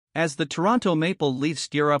As the Toronto Maple Leafs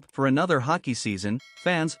gear up for another hockey season,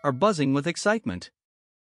 fans are buzzing with excitement.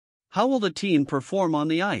 How will the team perform on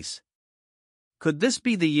the ice? Could this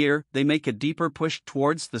be the year they make a deeper push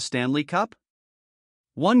towards the Stanley Cup?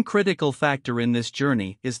 One critical factor in this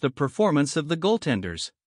journey is the performance of the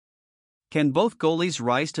goaltenders. Can both goalies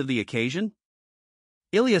rise to the occasion?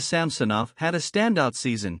 Ilya Samsonov had a standout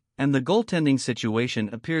season, and the goaltending situation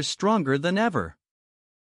appears stronger than ever.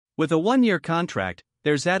 With a one-year contract,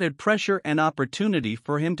 there's added pressure and opportunity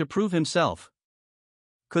for him to prove himself.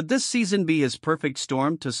 Could this season be his perfect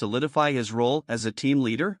storm to solidify his role as a team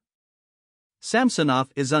leader?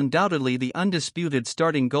 Samsonov is undoubtedly the undisputed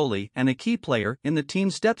starting goalie and a key player in the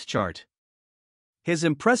team's depth chart. His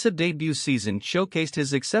impressive debut season showcased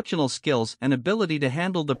his exceptional skills and ability to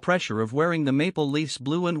handle the pressure of wearing the Maple Leafs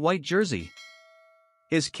blue and white jersey.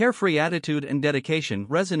 His carefree attitude and dedication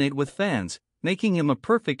resonate with fans, making him a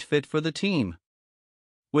perfect fit for the team.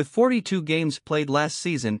 With 42 games played last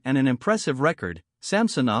season and an impressive record,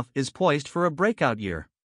 Samsonov is poised for a breakout year.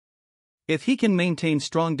 If he can maintain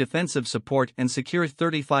strong defensive support and secure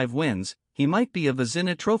 35 wins, he might be a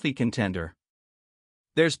Vezina Trophy contender.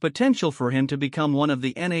 There's potential for him to become one of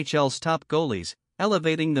the NHL's top goalies,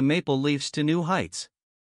 elevating the Maple Leafs to new heights.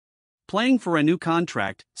 Playing for a new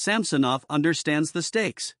contract, Samsonov understands the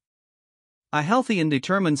stakes. A healthy and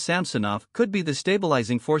determined Samsonov could be the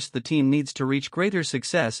stabilizing force the team needs to reach greater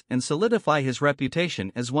success and solidify his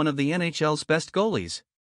reputation as one of the NHL's best goalies.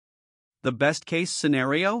 The best-case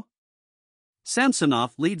scenario?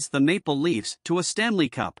 Samsonov leads the Maple Leafs to a Stanley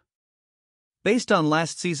Cup. Based on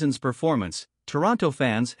last season's performance, Toronto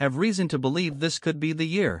fans have reason to believe this could be the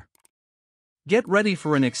year. Get ready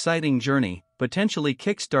for an exciting journey, potentially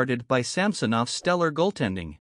kick-started by Samsonov's stellar goaltending.